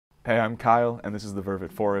Hey, I'm Kyle, and this is the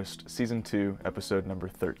Vervet Forest, Season 2, Episode number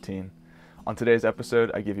 13. On today's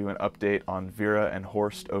episode, I give you an update on Vera and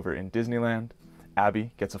Horst over in Disneyland.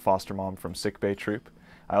 Abby gets a foster mom from Sickbay troop.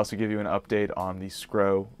 I also give you an update on the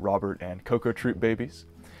Skrow, Robert, and Koko troop babies.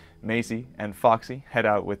 Maysie and Foxy head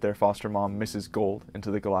out with their foster mom, Mrs. Gold,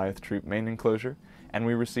 into the Goliath troop main enclosure, and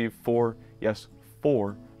we receive four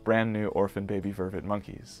brand new orphan baby Vervet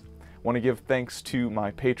Monkeys. Want to give thanks to my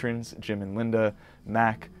patrons, Jim and Linda,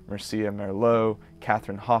 Mac, Marcia Merlot,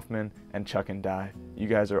 Catherine Hoffman, and Chuck and Di. You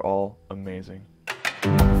guys are all amazing.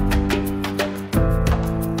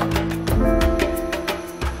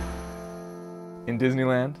 In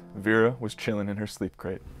Disneyland, Vera was chilling in her sleep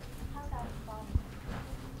crate.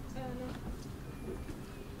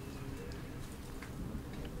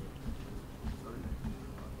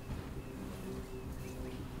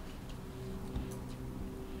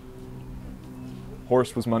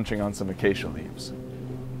 Horst was munching on some acacia leaves.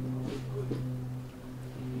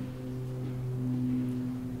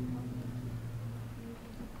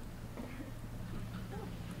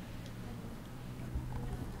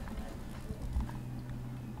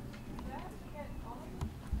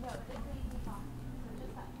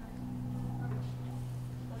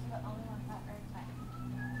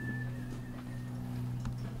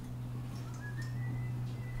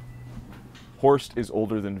 Horst is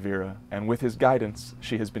older than Vera, and with his guidance,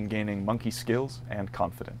 she has been gaining monkey skills and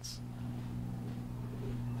confidence.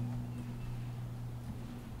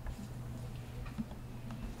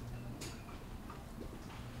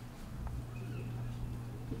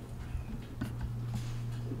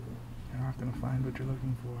 You're not going to find what you're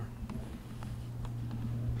looking for.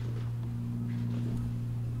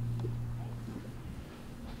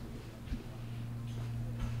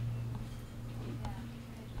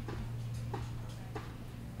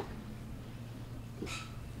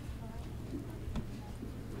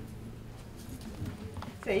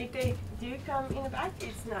 So if they do come in the back,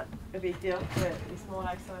 it's not a big deal, but it's more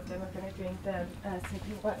like so if they're not going to drink the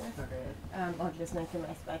simply water, or just make a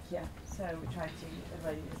mess back here. So we try to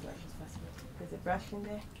avoid it as much as possible. There's a brush in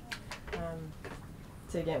there.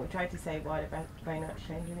 So again, we try to save water by not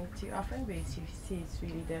changing it too often, but if you see it's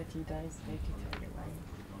really dirty, then it's better to throw it away.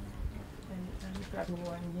 And grab new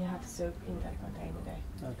one, you have soap in that container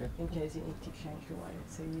there, in case you need to change the water.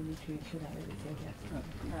 So you literally should have everything here.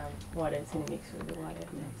 Water is going to mix with the water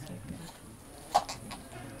and then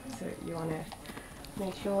so you want to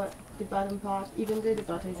make sure the bottom part, even though the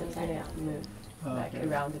bottle isn't going to move, like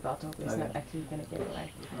around the bottle, it's not actually going to get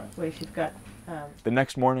away. Where if you've got... The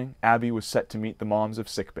next morning, Abby was set to meet the moms of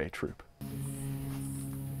Sickbay troop.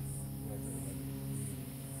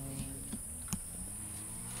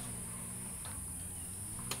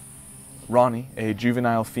 Ronnie, a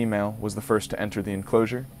juvenile female, was the first to enter the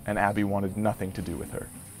enclosure, and Abby wanted nothing to do with her.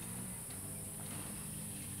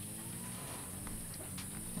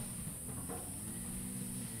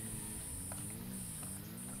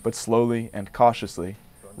 But slowly and cautiously,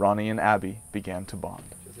 Ronnie and Abby began to bond.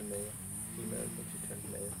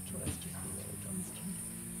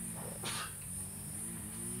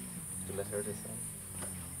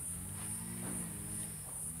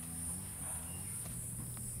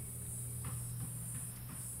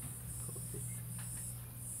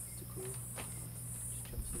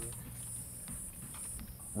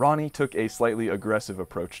 Ronnie took a slightly aggressive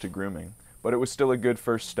approach to grooming, but it was still a good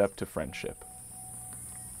first step to friendship.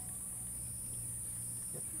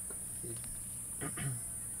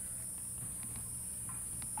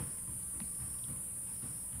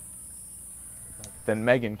 Then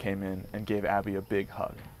Megan came in and gave Abby a big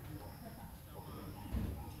hug.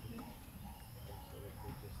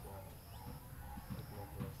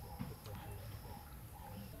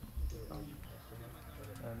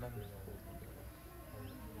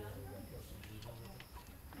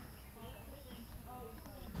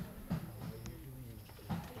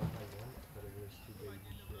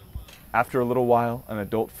 After a little while, an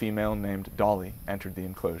adult female named Dolly entered the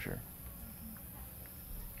enclosure.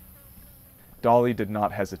 Dolly did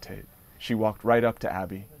not hesitate. She walked right up to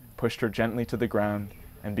Abby, pushed her gently to the ground,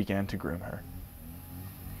 and began to groom her.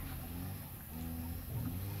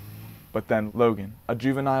 But then Logan, a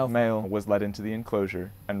juvenile male, was led into the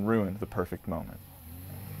enclosure and ruined the perfect moment.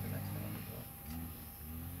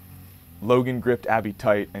 Logan gripped Abby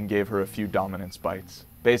tight and gave her a few dominance bites,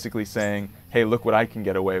 basically saying, "Hey, look what I can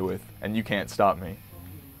get away with, and you can't stop me."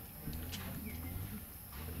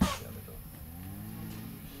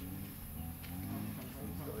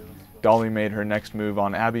 Dolly made her next move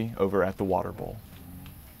on Abby over at the water bowl.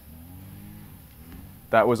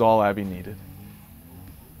 That was all Abby needed.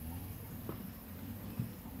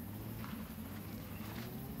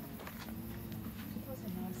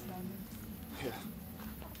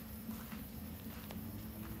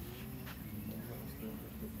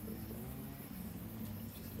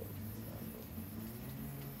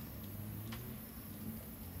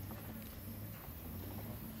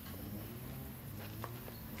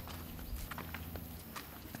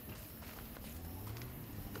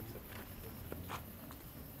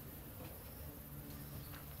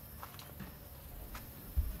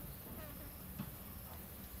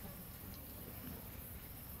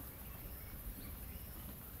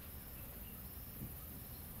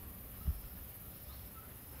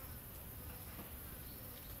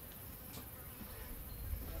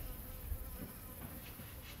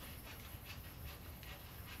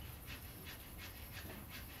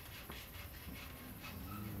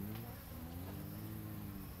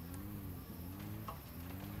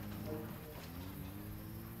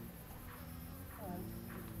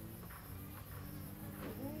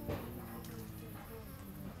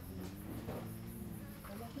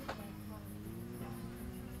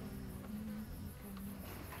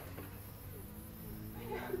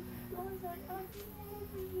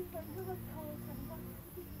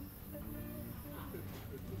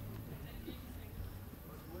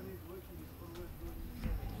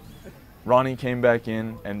 Ronnie came back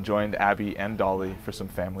in and joined Abby and Dolly for some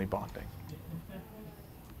family bonding.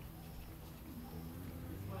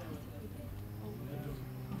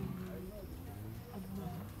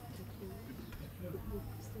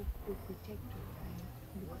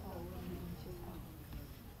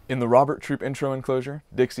 In the Robert Troop intro enclosure,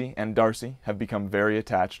 Dixie and Darcy have become very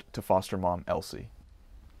attached to foster mom Elsie.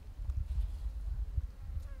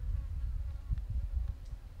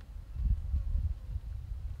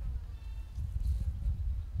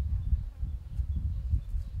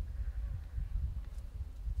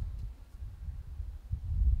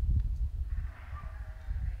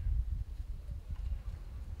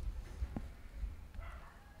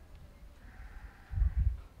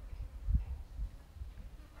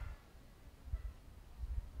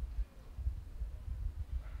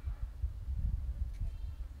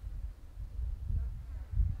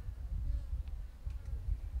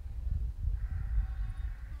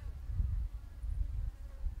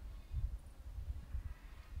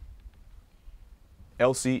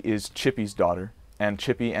 Elsie is Chippy's daughter, and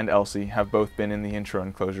Chippy and Elsie have both been in the intro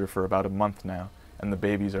enclosure for about a month now, and the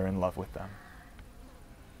babies are in love with them.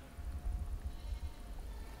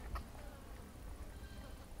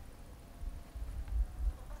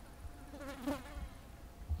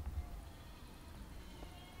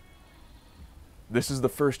 This is the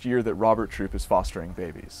first year that Robert Troop is fostering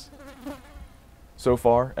babies. So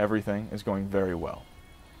far, everything is going very well.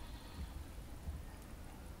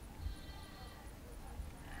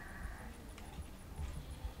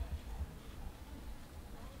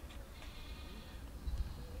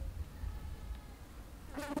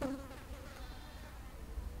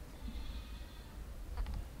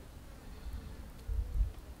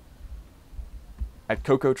 At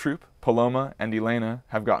Koko Troop, Paloma and Elena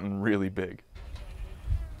have gotten really big.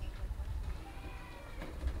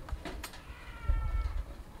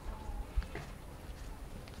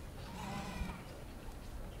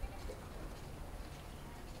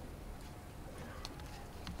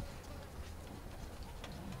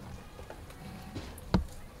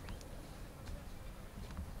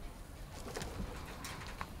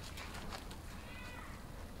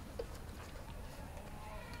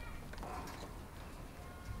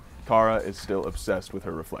 Kara is still obsessed with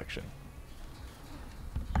her reflection.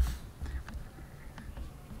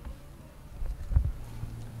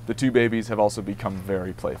 The two babies have also become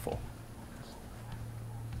very playful.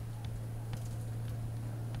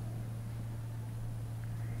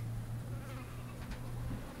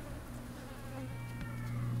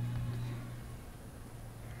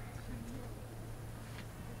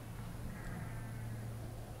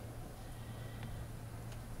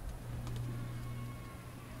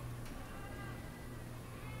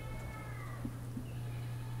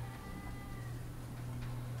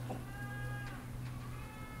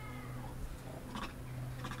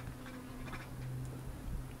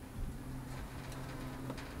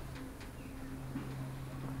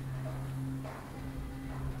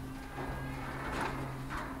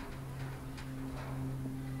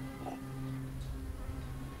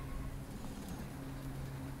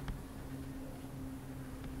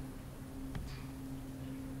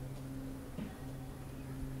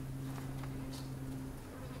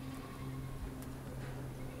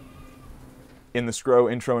 In the Skrow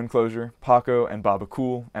intro enclosure, Paco and Baba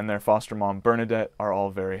Cool and their foster mom Bernadette are all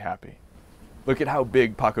very happy. Look at how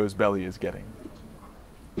big Paco's belly is getting.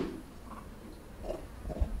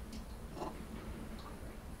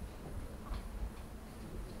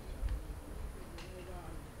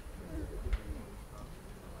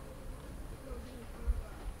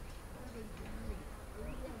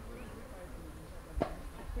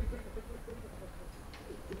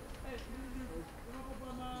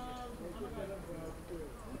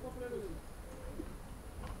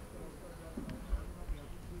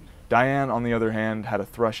 Diane, on the other hand, had a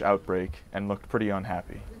thrush outbreak and looked pretty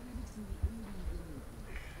unhappy.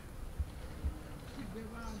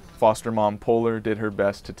 Foster mom Polar did her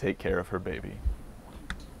best to take care of her baby.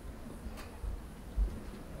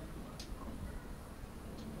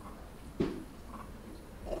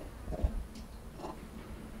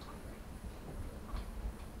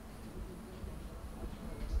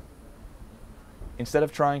 Instead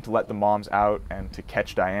of trying to let the moms out and to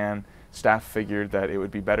catch Diane, staff figured that it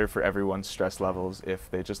would be better for everyone's stress levels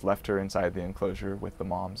if they just left her inside the enclosure with the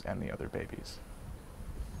moms and the other babies.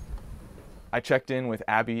 I checked in with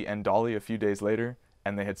Abby and Dolly a few days later,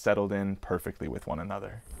 and they had settled in perfectly with one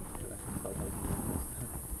another.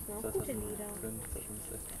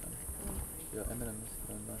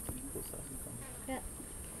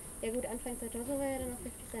 Ja gut, Anfang 2000 war ja dann noch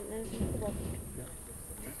 50 Cent, ne? Das ist nicht geworden. Ja.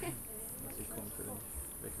 Also ich komme für den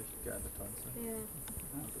wirklich geile Tanze. Ja.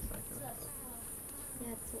 Das ist eigentlich ganz krass.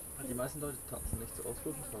 Ja, so. Die meisten Leute tanzen nicht so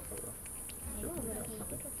ausflugensfrei, aber ich Ja, hab aber den das ist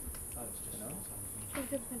ganz gut. genau. Ich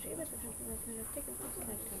glaube, man schon überall tanzen, weil es mir das dick ist, das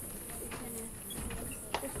halt kann. Ich meine,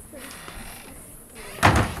 das ist cool.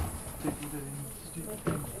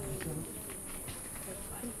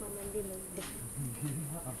 Fünfmal mein Leben lang dick.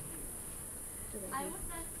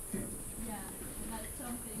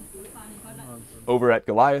 Over at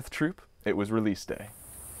Goliath Troop, it was release day.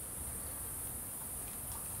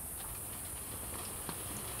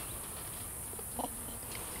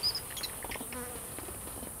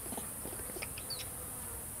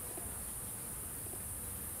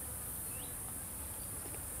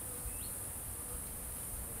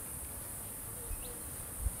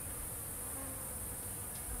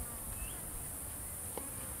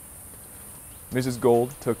 Mrs.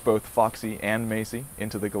 Gold took both Foxy and Maysie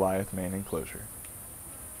into the Goliath main enclosure.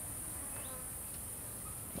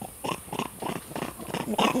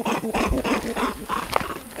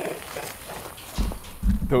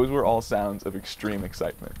 Those were all sounds of extreme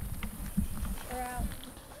excitement.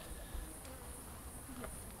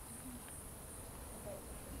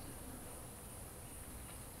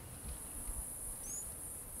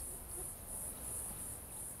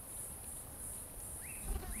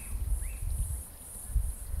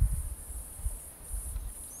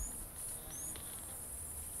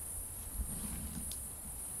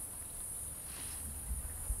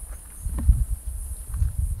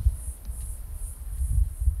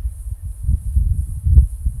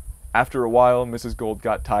 After a while, Mrs. Gold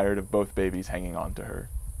got tired of both babies hanging on to her.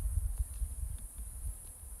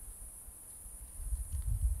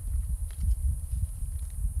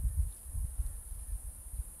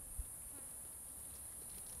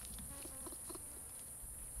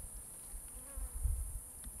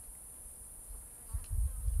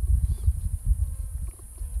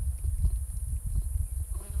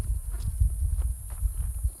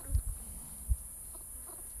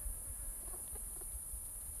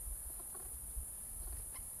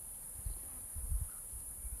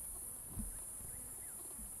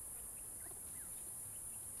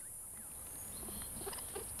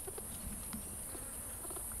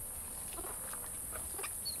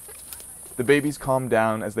 The babies calmed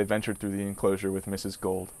down as they ventured through the enclosure with Mrs.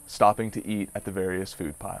 Gold, stopping to eat at the various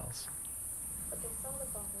food piles.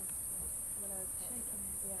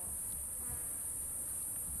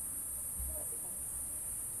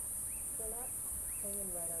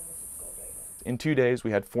 In 2 days, we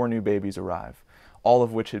had 4 new babies arrive, all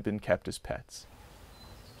of which had been kept as pets.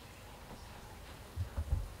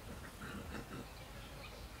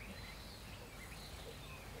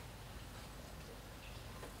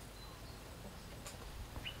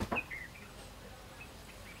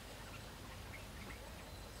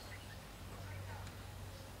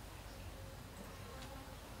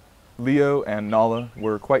 Leo and Nala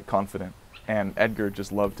were quite confident, and Edgar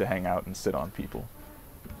just loved to hang out and sit on people.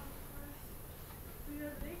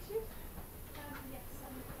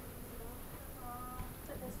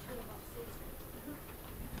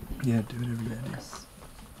 Yeah, do whatever that is.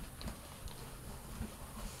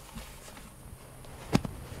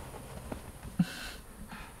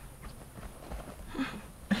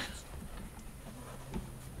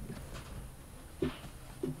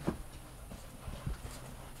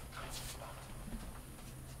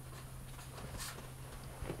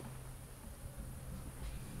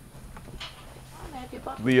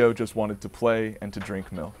 Leo just wanted to play and to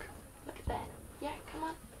drink milk. Look at that. Yeah, come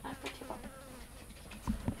on. I'll put you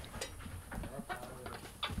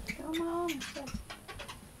on. Come on.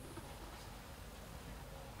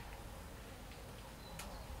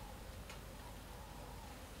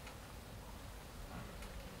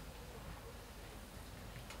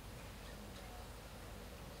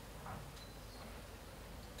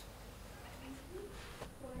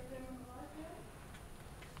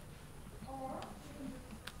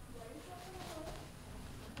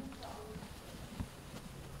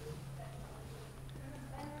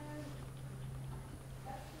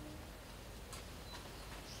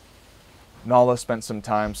 Nala spent some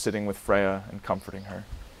time sitting with Freya and comforting her.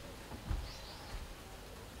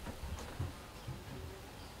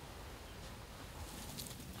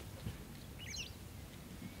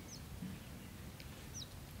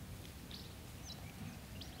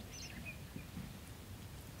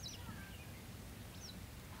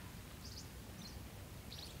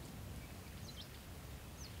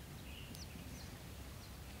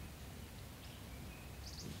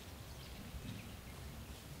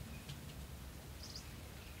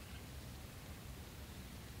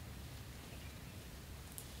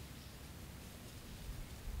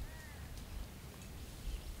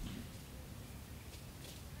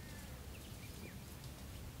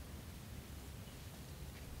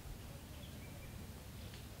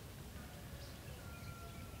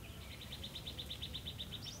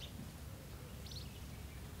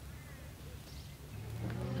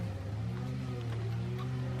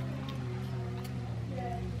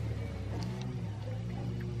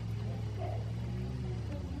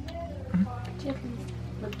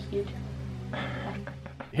 Look cute.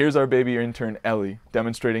 Here's our baby intern Ellie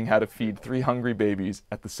demonstrating how to feed 3 hungry babies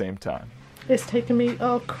at the same time. It's taken me,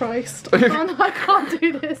 oh Christ, I can't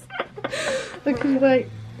do this. Okay, wait,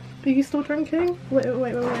 are you still drinking? Wait,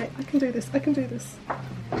 I can do this,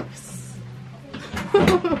 Yes.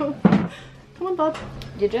 Come on, bud.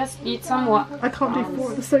 You just need some water. I can't do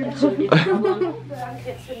 4 at the same time.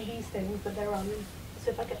 It's in these things, but they're on.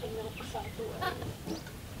 So if I get the milk side to it.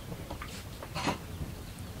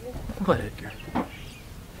 What, Edgar?